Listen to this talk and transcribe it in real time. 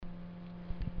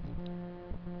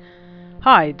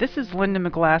Hi, this is Linda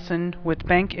McGlasson with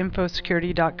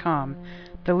BankInfoSecurity.com,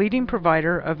 the leading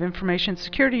provider of information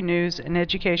security news and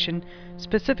education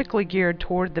specifically geared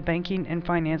toward the banking and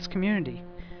finance community.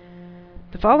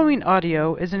 The following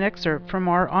audio is an excerpt from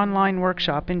our online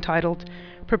workshop entitled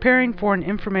Preparing for an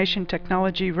Information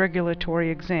Technology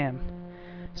Regulatory Exam.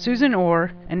 Susan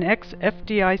Orr, an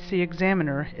ex-FDIC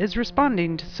examiner, is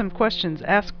responding to some questions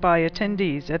asked by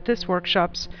attendees at this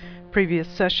workshop's previous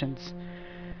sessions.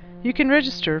 You can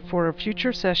register for a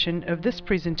future session of this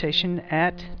presentation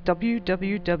at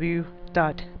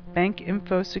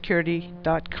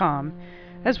www.bankinfosecurity.com,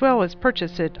 as well as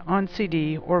purchase it on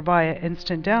CD or via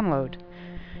instant download.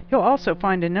 You'll also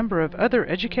find a number of other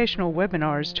educational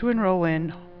webinars to enroll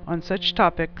in on such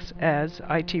topics as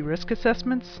IT risk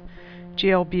assessments,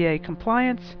 GLBA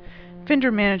compliance,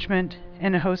 vendor management,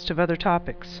 and a host of other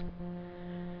topics.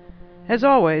 As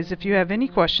always, if you have any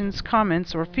questions,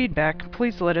 comments, or feedback,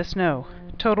 please let us know.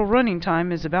 Total running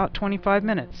time is about 25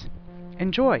 minutes.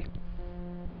 Enjoy!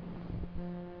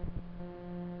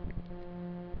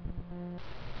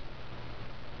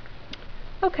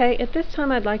 Okay, at this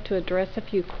time I'd like to address a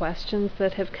few questions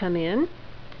that have come in.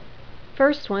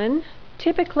 First one,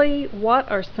 typically what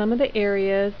are some of the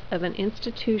areas of an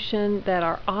institution that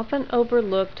are often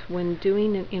overlooked when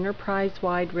doing an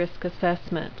enterprise-wide risk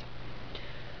assessment?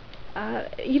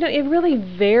 It really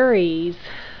varies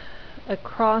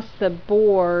across the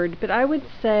board, but I would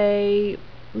say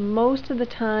most of the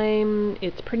time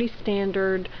it's pretty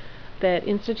standard that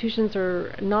institutions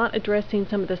are not addressing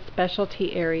some of the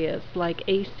specialty areas like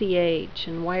ACH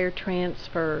and wire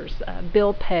transfers,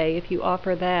 bill pay if you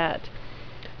offer that,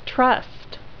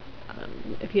 trust.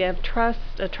 If you have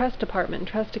a trust department and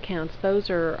trust accounts, those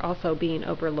are also being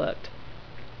overlooked.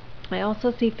 I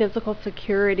also see physical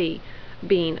security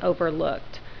being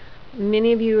overlooked.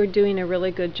 Many of you are doing a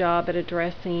really good job at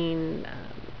addressing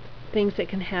things that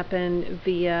can happen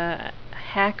via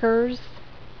hackers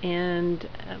and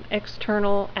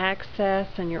external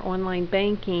access and your online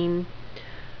banking,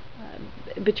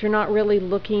 but you're not really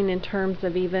looking in terms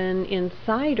of even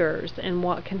insiders and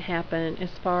what can happen as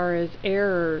far as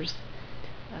errors,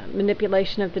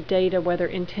 manipulation of the data, whether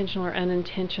intentional or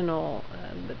unintentional,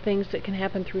 things that can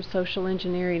happen through social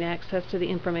engineering, access to the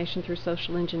information through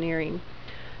social engineering.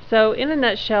 So in a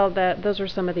nutshell, those are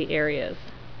some of the areas.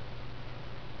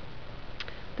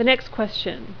 The next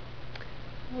question,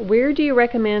 where do you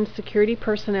recommend security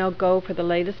personnel go for the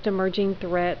latest emerging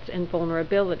threats and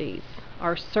vulnerabilities?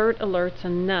 Are CERT alerts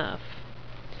enough?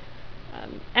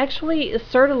 Actually,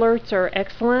 CERT alerts are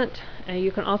excellent.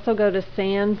 You can also go to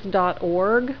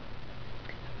SANS.org.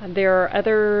 There are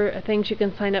other things you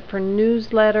can sign up for,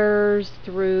 newsletters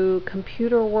through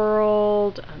Computer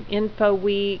World,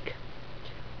 InfoWeek,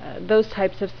 those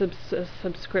types of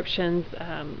subscriptions,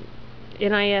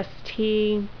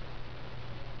 NIST.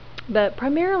 But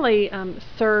primarily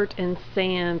CERT and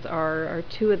SANS are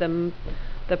two of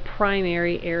the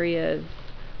primary areas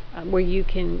where you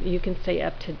can stay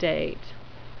up to date.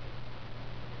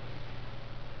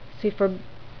 See, for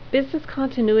business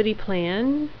continuity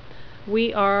plan,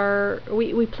 we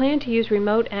plan to use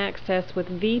remote access with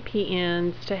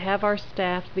VPNs to have our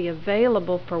staff be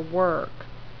available for work.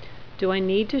 Do I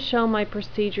need to show my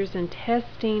procedures and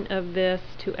testing of this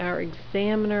to our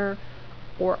examiner,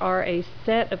 or are a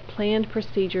set of planned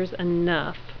procedures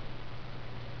enough?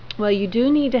 Well, you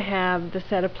do need to have the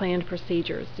set of planned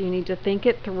procedures. You need to think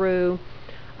it through,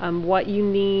 what you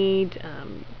need,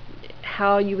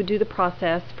 how you would do the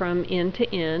process from end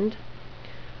to end.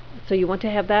 So you want to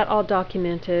have that all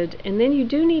documented, and then you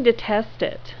do need to test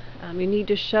it. You need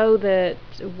to show that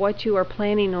what you are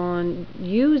planning on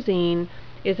using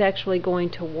is actually going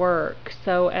to work.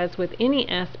 So as with any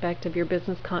aspect of your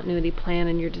business continuity plan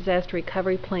and your disaster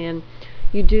recovery plan,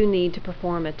 you do need to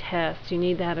perform a test. You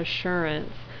need that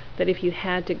assurance that if you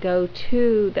had to go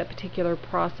to that particular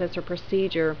process or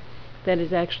procedure, that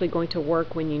is actually going to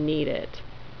work when you need it.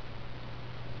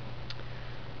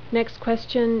 Next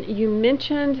question, you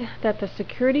mentioned that the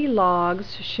security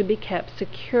logs should be kept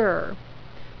secure.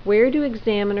 Where do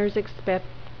examiners expect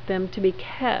them to be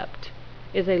kept?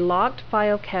 Is a locked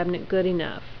file cabinet good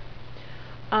enough?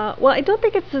 Well, I don't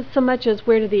think it's so much as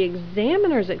where do the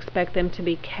examiners expect them to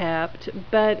be kept,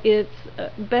 but it's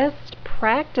best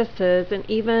practices and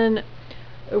even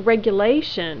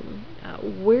regulation.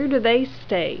 Where do they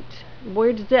state?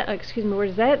 Where does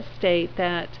that state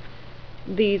that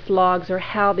these logs or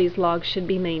how these logs should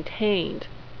be maintained?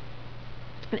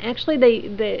 And actually,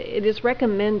 it is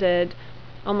recommended,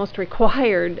 almost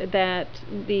required, that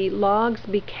the logs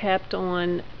be kept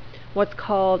on what's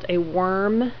called a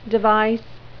worm device,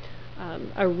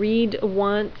 a read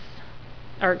once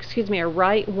a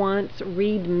write once,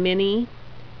 read many.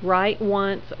 Write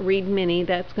once, read many.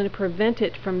 That's going to prevent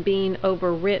it from being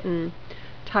overwritten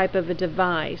type of a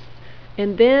device.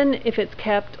 And then if it's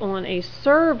kept on a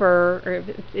server, or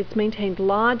if it's maintained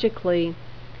logically,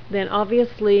 then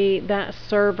obviously that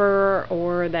server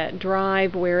or that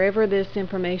drive, wherever this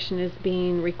information is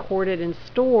being recorded and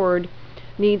stored,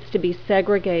 needs to be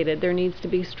segregated. There needs to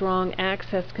be strong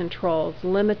access controls,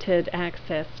 limited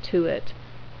access to it,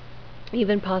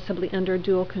 even possibly under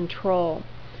dual control.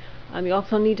 You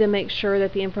also need to make sure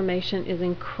that the information is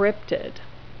encrypted.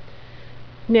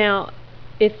 Now,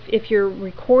 if you're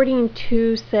recording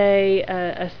to, say,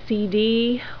 a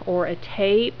CD or a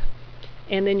tape,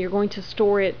 and then you're going to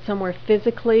store it somewhere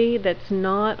physically that's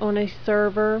not on a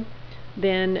server,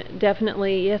 then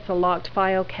definitely, yes, a locked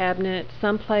file cabinet,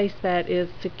 someplace that is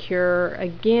secure,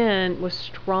 again, with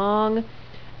strong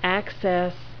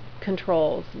access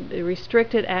controls,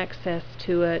 restricted access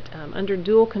to it, under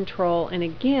dual control, and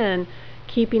again,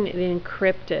 keeping it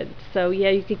encrypted. So yeah,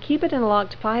 you could keep it in a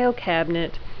locked file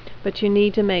cabinet, but you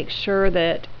need to make sure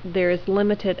that there is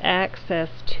limited access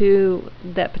to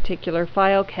that particular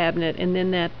file cabinet, and then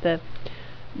that the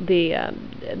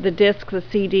disc, the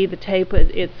CD, the tape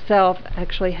itself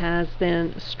actually has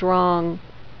then strong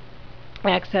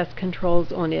access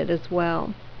controls on it as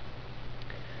well.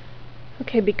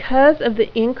 Okay, because of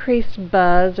the increased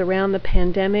buzz around the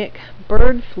pandemic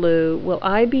bird flu, will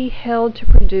I be held to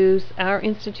produce our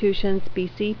institution's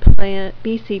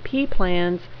BCP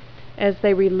plans as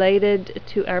they related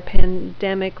to our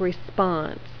pandemic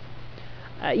response?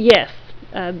 Yes,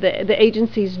 the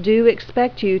agencies do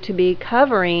expect you to be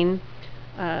covering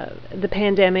the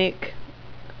pandemic,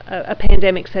 a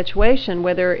pandemic situation,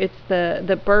 whether it's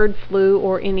the bird flu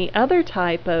or any other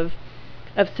type of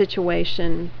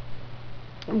situation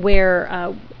where,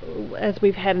 as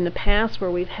we've had in the past, where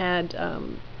we've had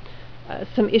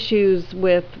some issues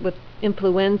with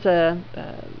influenza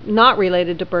not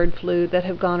related to bird flu that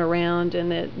have gone around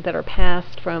and that are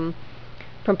passed from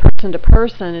person to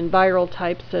person, and viral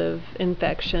types of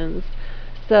infections.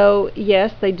 So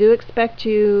yes, they do expect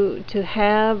you to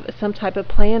have some type of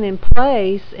plan in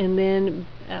place, and then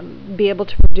be able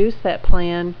to produce that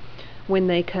plan when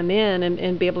they come in,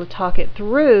 and be able to talk it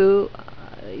through.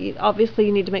 Obviously,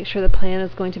 you need to make sure the plan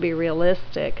is going to be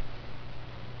realistic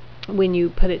when you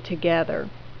put it together.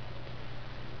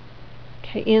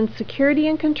 Okay, in security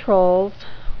and controls,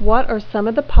 what are some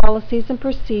of the policies and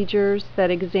procedures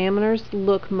that examiners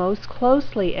look most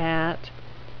closely at,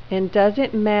 and does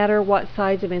it matter what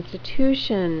size of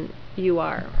institution you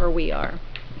are or we are?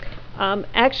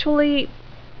 Actually,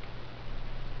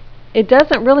 it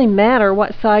doesn't really matter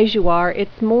what size you are.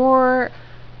 It's more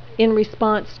in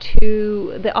response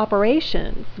to the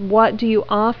operations. What do you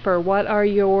offer? What are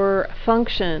your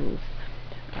functions?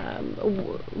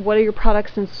 What are your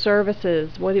products and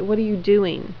services? What are you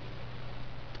doing?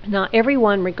 Now,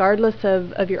 everyone, regardless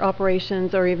of your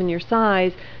operations or even your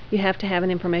size, you have to have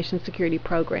an information security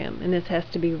program, and this has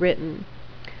to be written.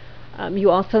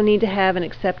 You also need to have an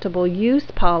acceptable use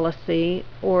policy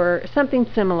or something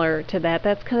similar to that.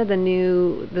 That's kind of the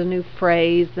new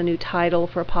phrase, the new title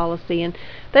for a policy, and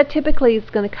that typically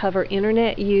is going to cover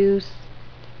internet use,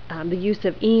 the use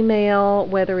of email,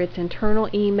 whether it's internal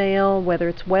email, whether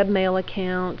it's webmail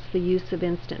accounts, the use of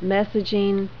instant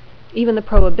messaging, even the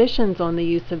prohibitions on the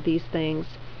use of these things.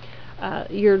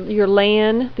 Your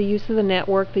LAN, the use of the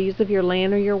network, the use of your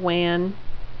LAN or your WAN,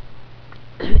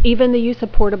 even the use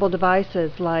of portable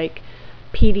devices like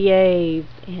PDAs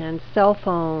and cell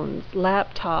phones,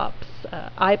 laptops,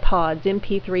 iPods,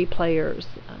 MP3 players,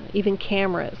 even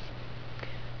cameras.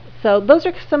 So those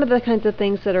are some of the kinds of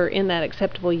things that are in that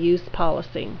acceptable use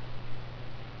policy.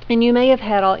 And you may have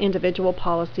had all individual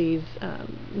policies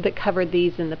that covered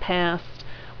these in the past,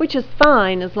 which is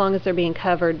fine as long as they're being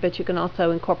covered, but you can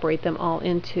also incorporate them all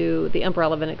into the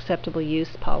umbrella of an acceptable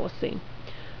use policy.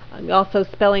 Also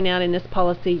spelling out in this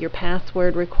policy your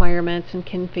password requirements and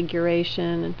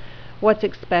configuration, and what's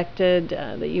expected,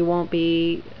 that you won't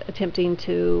be attempting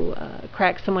to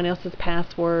crack someone else's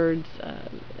passwords,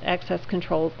 access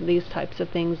controls, these types of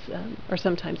things are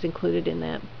sometimes included in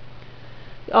that.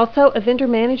 Also, a vendor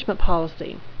management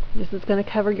policy. This is going to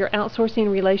cover your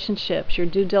outsourcing relationships, your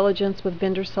due diligence with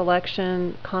vendor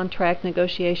selection, contract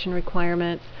negotiation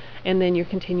requirements, and then your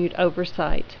continued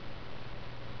oversight.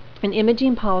 An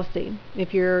imaging policy,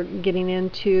 if you're getting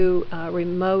into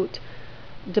remote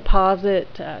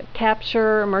deposit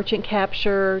capture, merchant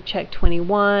capture, Check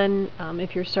 21,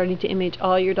 if you're starting to image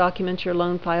all your documents, your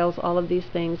loan files, all of these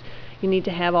things, you need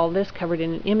to have all this covered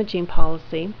in an imaging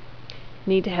policy.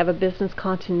 You need to have a business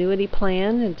continuity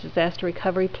plan, a disaster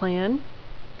recovery plan.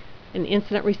 an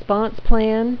incident response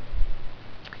plan,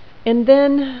 and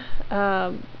then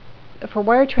for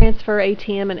wire transfer,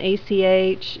 ATM, and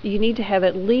ACH, you need to have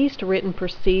at least written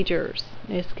procedures.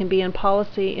 This can be in a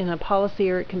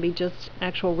policy, or it can be just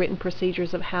actual written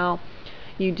procedures of how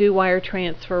you do wire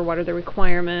transfer, what are the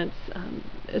requirements,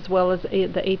 as well as the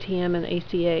ATM and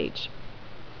ACH.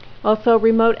 Also,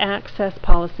 remote access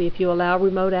policy. If you allow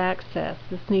remote access,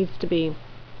 this needs to be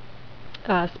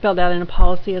spelled out in a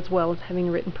policy, as well as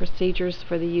having written procedures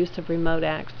for the use of remote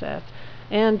access,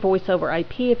 and voice over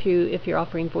IP if you're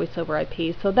offering voice over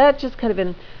IP. So that's just kind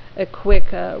of a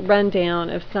quick rundown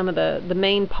of some of the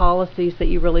main policies that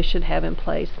you really should have in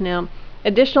place. Now,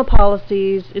 additional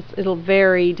policies, it'll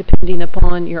vary depending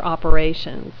upon your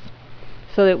operations.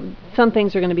 So that some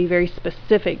things are going to be very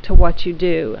specific to what you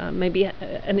do. Maybe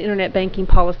an internet banking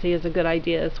policy is a good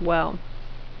idea as well.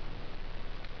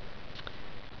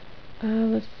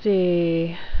 Let's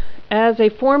see. As a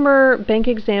former bank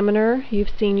examiner,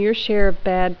 you've seen your share of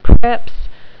bad preps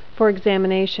for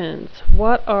examinations.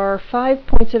 What are 5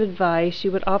 points of advice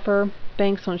you would offer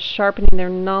banks on sharpening their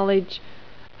knowledge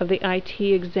of the IT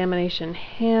examination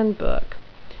handbook?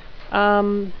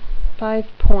 5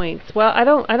 points. Well, I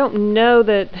don't know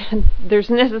that there's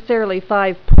necessarily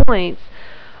 5 points,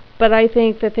 but I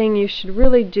think the thing you should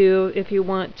really do if you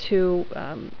want to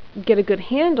get a good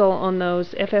handle on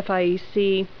those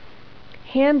FFIEC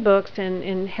handbooks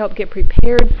and help get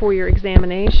prepared for your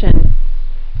examination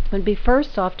would be,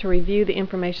 first off, to review the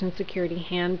Information Security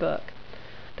Handbook.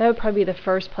 That would probably be the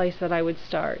first place that I would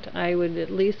start. I would at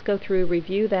least go through,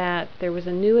 review that. There was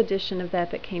a new edition of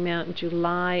that came out in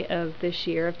July of this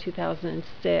year, of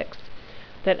 2006,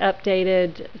 that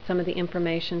updated some of the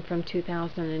information from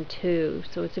 2002.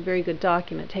 So it's a very good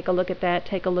document. Take a look at that.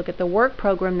 Take a look at the work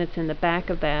program that's in the back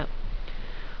of that.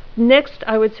 Next,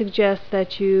 I would suggest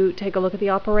that you take a look at the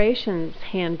Operations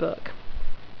Handbook.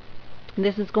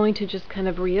 This is going to just kind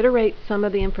of reiterate some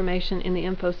of the information in the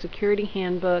Info Security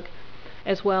Handbook,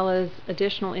 as well as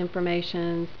additional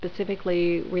information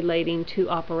specifically relating to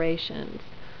operations.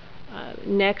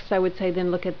 Next, I would say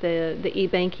then look at the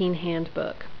e-banking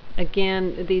handbook.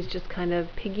 Again, these just kind of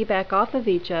piggyback off of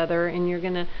each other, and you're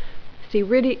going to see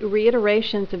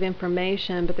reiterations of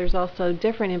information, but there's also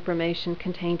different information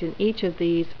contained in each of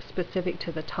these specific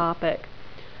to the topic.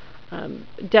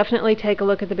 Definitely take a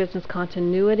look at the Business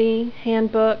Continuity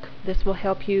Handbook. This will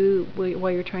help you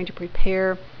while you're trying to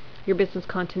prepare your business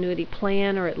continuity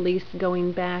plan, or at least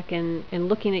going back and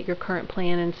looking at your current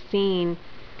plan and seeing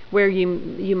where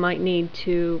you might need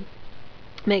to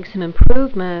make some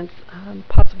improvements,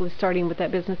 possibly starting with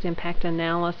that business impact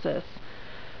analysis.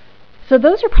 So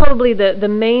those are probably the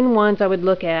main ones I would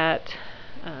look at.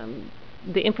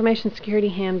 The Information Security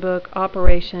Handbook,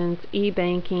 Operations,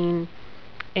 e-banking,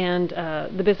 and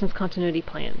the Business Continuity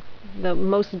Plan.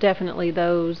 Most definitely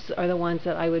those are the ones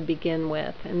that I would begin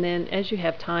with. And then as you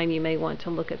have time, you may want to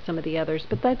look at some of the others.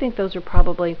 But I think those are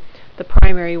probably the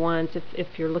primary ones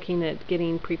if you're looking at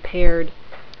getting prepared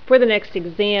for the next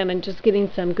exam and just getting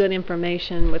some good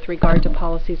information with regard to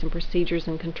policies and procedures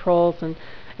and controls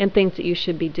and things that you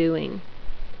should be doing.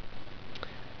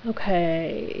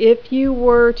 Okay, if you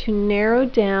were to narrow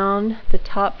down the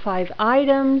top 5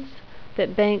 items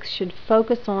that banks should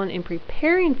focus on in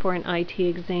preparing for an IT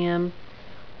exam,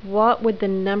 what would the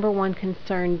number 1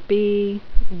 concern be?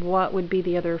 What would be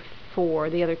the other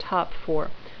top 4?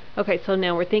 Okay, so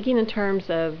now we're thinking in terms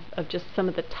of just some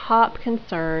of the top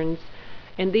concerns,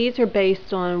 and these are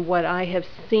based on what I have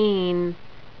seen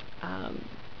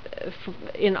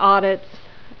in audits,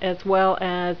 as well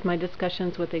as my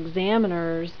discussions with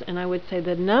examiners. And I would say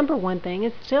the number 1 thing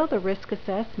is still the risk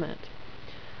assessment.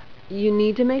 You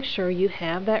need to make sure you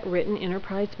have that written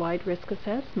enterprise-wide risk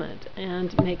assessment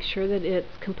and make sure that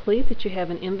it's complete, that you have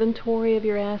an inventory of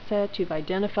your assets, you've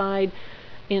identified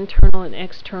internal and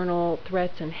external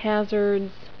threats and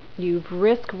hazards, you've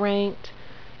risk ranked,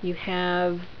 you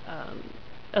have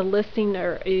a listing,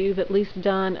 or you've at least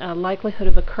done a likelihood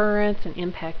of occurrence and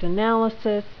impact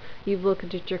analysis, you've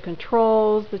looked at your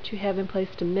controls that you have in place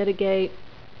to mitigate,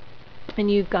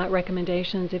 and you've got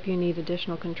recommendations if you need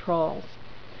additional controls.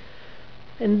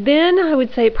 And then I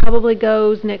would say it probably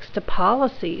goes next to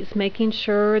policies, making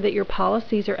sure that your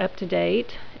policies are up to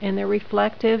date and they're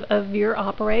reflective of your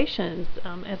operations.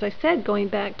 As I said, going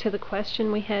back to the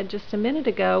question we had just a minute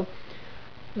ago,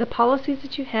 the policies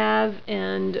that you have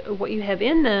and what you have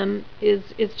in them is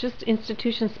just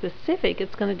institution specific.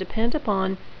 It's going to depend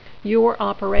upon your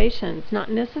operations,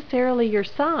 not necessarily your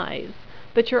size,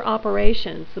 but your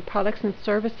operations, the products and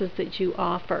services that you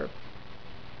offer.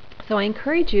 So I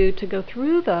encourage you to go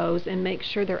through those and make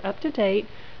sure they're up to date,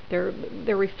 they're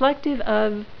reflective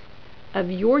of of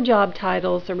your job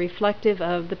titles are reflective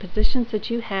of the positions that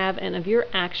you have and of your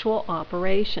actual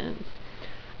operations.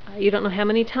 You don't know how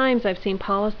many times I've seen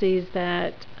policies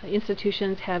that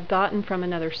institutions have gotten from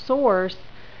another source,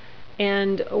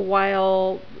 and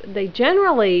while they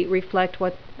generally reflect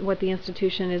what the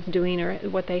institution is doing or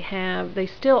what they have, they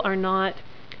still are not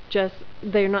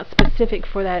they're not specific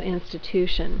for that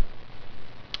institution.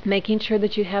 Making sure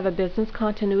that you have a business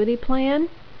continuity plan.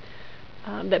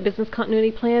 That business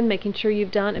continuity plan, making sure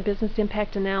you've done a business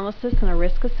impact analysis and a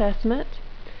risk assessment,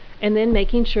 and then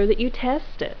making sure that you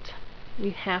test it.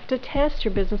 You have to test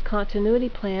your business continuity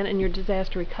plan and your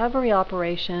disaster recovery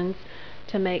operations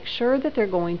to make sure that they're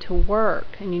going to work,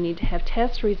 and you need to have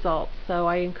test results. So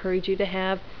I encourage you to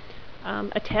have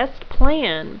a test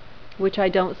plan, which I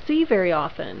don't see very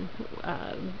often,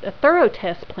 a thorough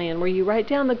test plan where you write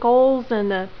down the goals and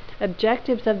the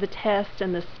objectives of the test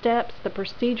and the steps, the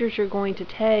procedures you're going to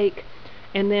take,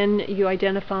 and then you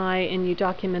identify and you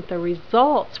document the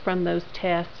results from those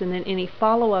tests and then any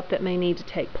follow-up that may need to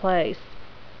take place.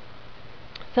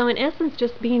 So in essence,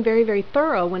 just being very, very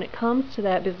thorough when it comes to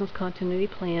that business continuity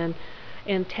plan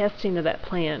and testing of that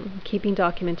plan, keeping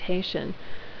documentation.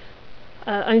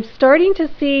 I'm starting to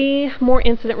see more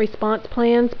incident response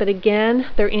plans, but again,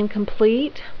 they're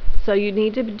incomplete. So you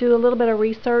need to do a little bit of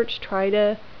research, try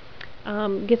to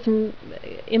get some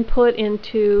input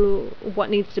into what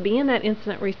needs to be in that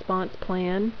incident response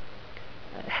plan.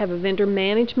 Have a vendor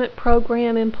management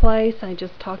program in place. I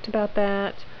just talked about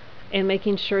that. And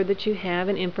making sure that you have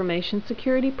an information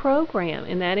security program,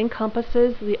 and that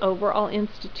encompasses the overall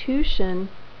institution,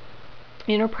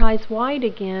 enterprise-wide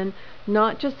again,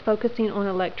 not just focusing on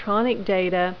electronic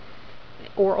data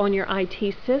or on your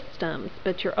IT systems,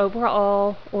 but your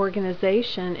overall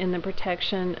organization in the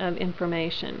protection of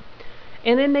information.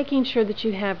 And then making sure that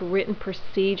you have written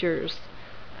procedures.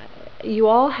 You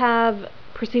all have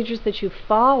procedures that you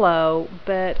follow,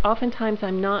 but oftentimes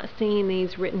I'm not seeing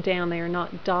these written down. They are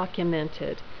not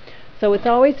documented. So it's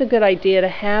always a good idea to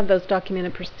have those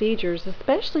documented procedures,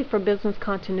 especially for business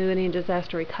continuity and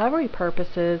disaster recovery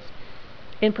purposes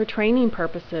and for training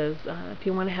purposes. If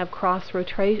you want to have cross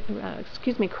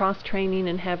training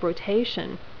and have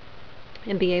rotation,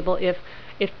 and be able, if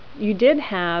you did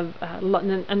have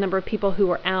a number of people who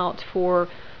were out for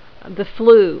the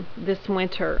flu this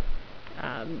winter,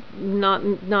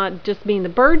 not just being the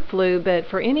bird flu, but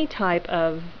for any type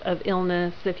of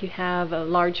illness, if you have a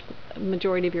large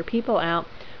majority of your people out,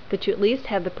 that you at least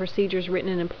have the procedures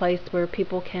written in place where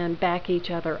people can back each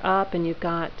other up, and you've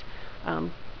got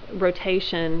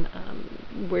rotation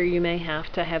where you may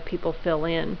have to have people fill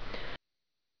in.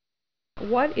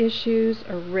 What issues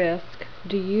or risk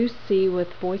do you see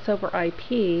with voice over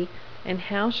IP, and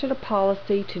how should a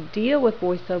policy to deal with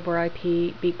voice over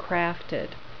IP be crafted?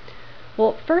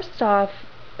 Well, first off,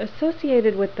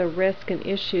 associated with the risk and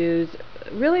issues,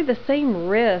 really the same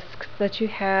risks that you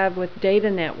have with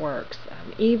data networks.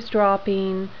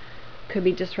 Eavesdropping, could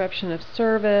be disruption of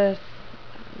service,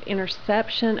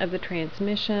 interception of the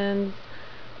transmissions,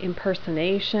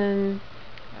 impersonation,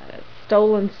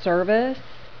 stolen service,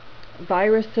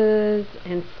 viruses,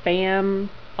 and spam.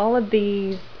 All of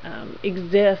these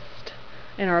exist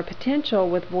and are a potential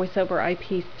with voice over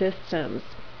IP systems.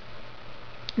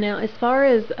 Now, as far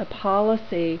as a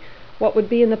policy, what would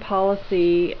be in the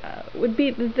policy would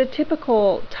be the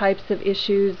typical types of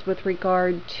issues with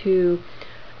regard to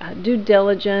due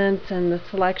diligence and the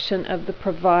selection of the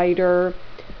provider,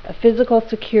 physical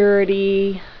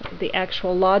security, the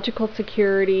actual logical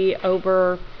security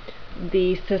over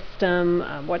the system,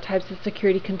 what types of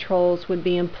security controls would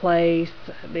be in place,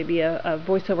 maybe a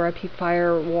voice over IP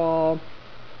firewall,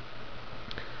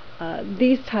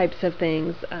 these types of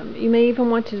things. You may even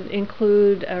want to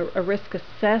include a risk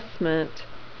assessment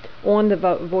on the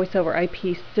voice over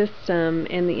IP system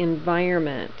and the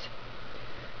environment.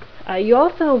 You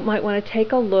also might want to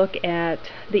take a look at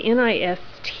the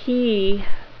NIST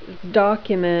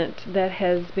document that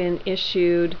has been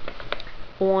issued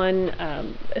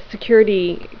on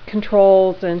security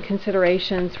controls and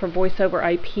considerations for voice over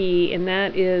IP, and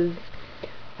that is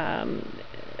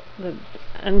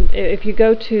if you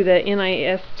go to the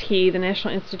NIST, the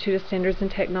National Institute of Standards and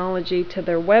Technology, to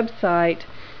their website,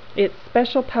 it's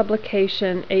Special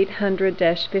Publication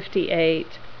 800-58,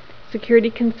 Security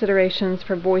Considerations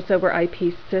for Voice over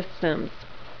IP Systems.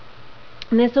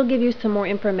 And this will give you some more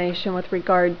information with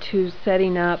regard to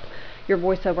setting up your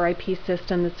voice over IP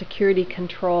system, the security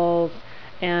controls,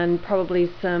 and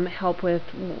probably some help with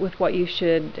what you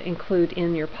should include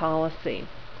in your policy.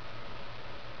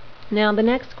 Now, the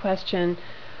next question,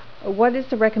 what is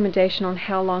the recommendation on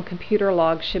how long computer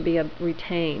logs should be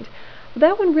retained? Well,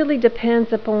 that one really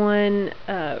depends upon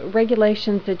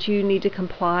regulations that you need to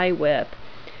comply with.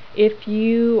 If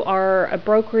you are a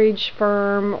brokerage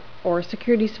firm or a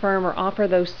securities firm or offer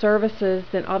those services,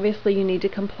 then obviously you need to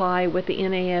comply with the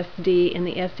NASD and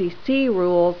the SEC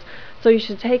rules. So you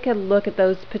should take a look at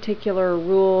those particular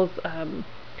rules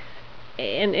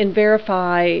and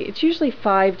verify. It's usually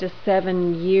 5 to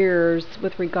 7 years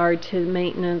with regard to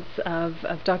maintenance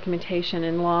of documentation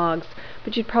and logs,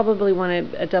 but you'd probably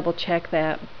want to double check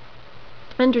that.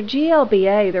 Under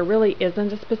GLBA, there really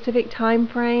isn't a specific time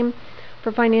frame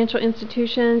for financial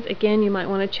institutions. Again, you might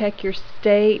want to check your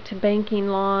state banking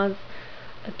laws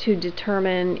to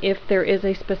determine if there is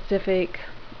a specific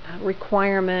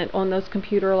requirement on those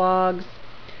computer logs.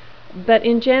 But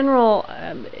in general,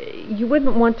 you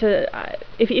wouldn't want to,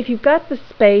 if you've got the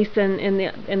space and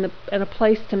a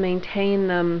place to maintain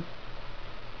them,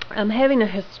 having a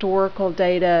historical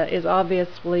data is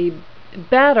obviously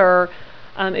better.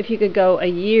 If you could go a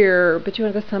year, but you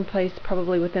want to go someplace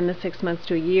probably within the 6 months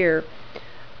to a year.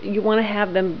 You want to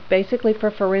have them basically for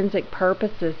forensic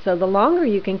purposes. So the longer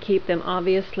you can keep them,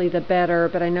 obviously the better,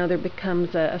 but I know there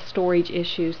becomes a storage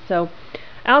issue. So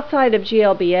outside of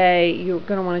GLBA, you're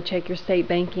going to want to check your state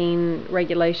banking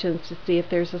regulations to see if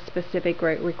there's a specific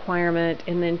requirement,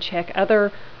 and then check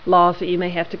other laws that you may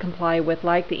have to comply with,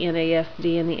 like the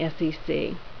NASD and the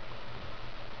SEC.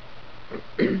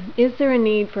 Is there a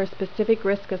need for a specific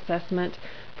risk assessment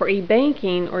for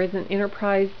e-banking, or is an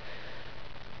enterprise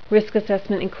risk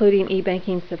assessment including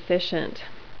e-banking sufficient?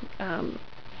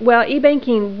 Well,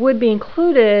 e-banking would be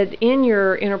included in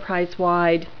your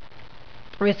enterprise-wide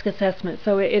risk assessment,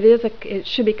 so it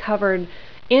should be covered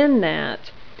in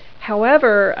that.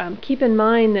 However, keep in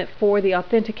mind that for the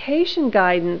authentication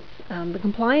guidance, the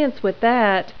compliance with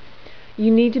that,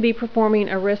 you need to be performing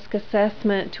a risk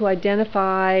assessment to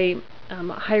identify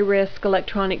high-risk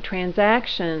electronic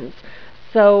transactions.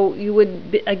 So you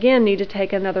would again need to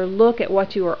take another look at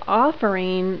what you are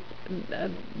offering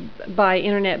by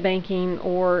internet banking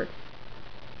or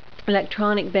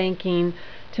electronic banking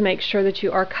to make sure that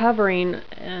you are covering,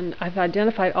 and I've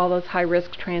identified all those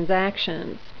high-risk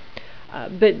transactions.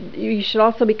 But you should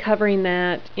also be covering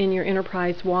that in your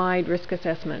enterprise-wide risk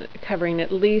assessment, covering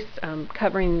at least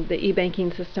covering the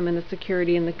e-banking system and the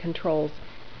security and the controls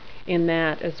in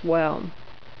that as well.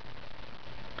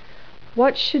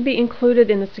 What should be included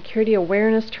in the security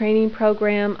awareness training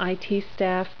program IT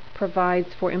staff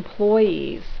provides for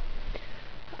employees?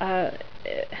 Well,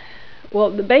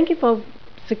 the BankInfo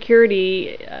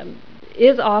Security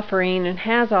is offering and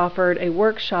has offered a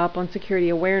workshop on security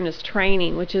awareness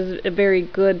training, which is a very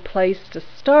good place to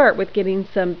start with getting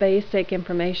some basic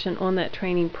information on that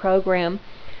training program.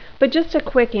 But just a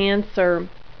quick answer,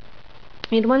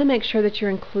 you'd want to make sure that you're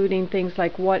including things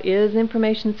like what is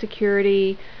information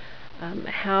security,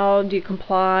 how do you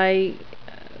comply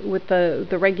with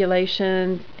the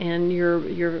regulations and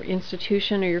your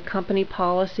institution or your company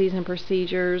policies and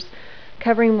procedures,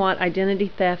 covering what identity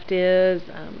theft is,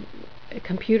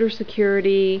 computer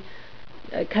security,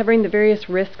 covering the various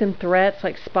risks and threats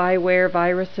like spyware,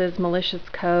 viruses, malicious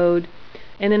code,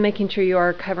 and then making sure you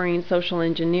are covering social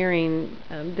engineering.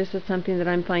 This is something that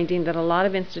I'm finding that a lot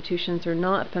of institutions are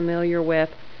not familiar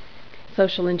with.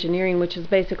 Social engineering, which is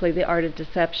basically the art of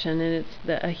deception, and it's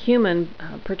a human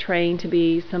portraying to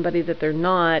be somebody that they're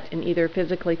not, and either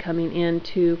physically coming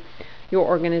into your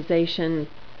organization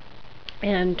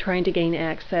and trying to gain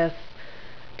access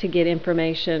to get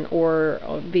information, or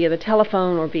via the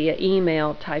telephone or via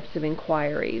email types of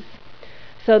inquiries.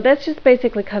 So that's just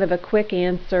basically kind of a quick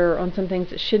answer on some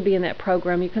things that should be in that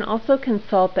program. You can also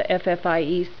consult the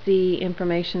FFIEC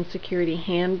Information Security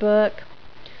Handbook.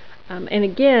 And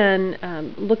again,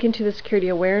 look into the security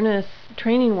awareness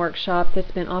training workshop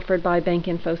that's been offered by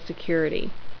BankInfo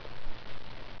Security.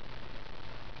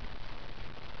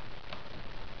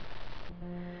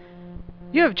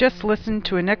 You have just listened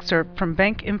to an excerpt from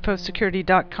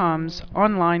BankInfoSecurity.com's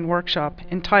online workshop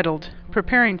entitled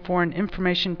Preparing for an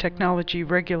Information Technology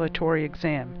Regulatory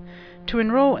Exam. To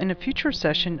enroll in a future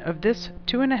session of this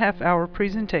 2.5-hour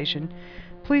presentation,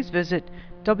 please visit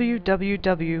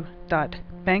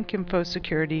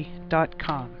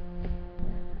www.bankinfosecurity.com.